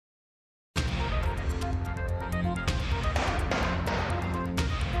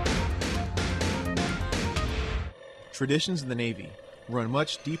Traditions in the Navy run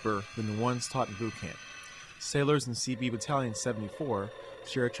much deeper than the ones taught in boot camp. Sailors in SEABEE Battalion 74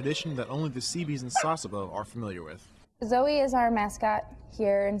 share a tradition that only the SEABEEs in Sasebo are familiar with. Zoe is our mascot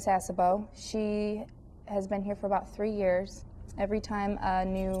here in Sasebo. She has been here for about 3 years. Every time a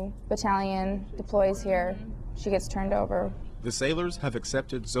new battalion deploys here, she gets turned over. The sailors have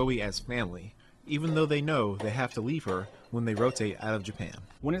accepted Zoe as family, even though they know they have to leave her when they rotate out of Japan.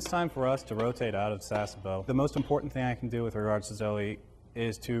 When it's time for us to rotate out of Sasebo, the most important thing I can do with regards to Zoe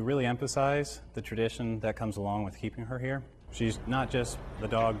is to really emphasize the tradition that comes along with keeping her here. She's not just the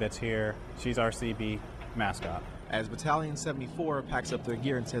dog that's here, she's our SEABEE mascot. As Battalion 74 packs up their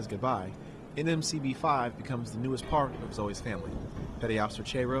gear and says goodbye, NMCB 5 becomes the newest part of Zoe's family. Petty Officer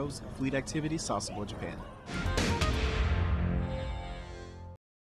Che Rose, Fleet Activities, Sasebo, Japan.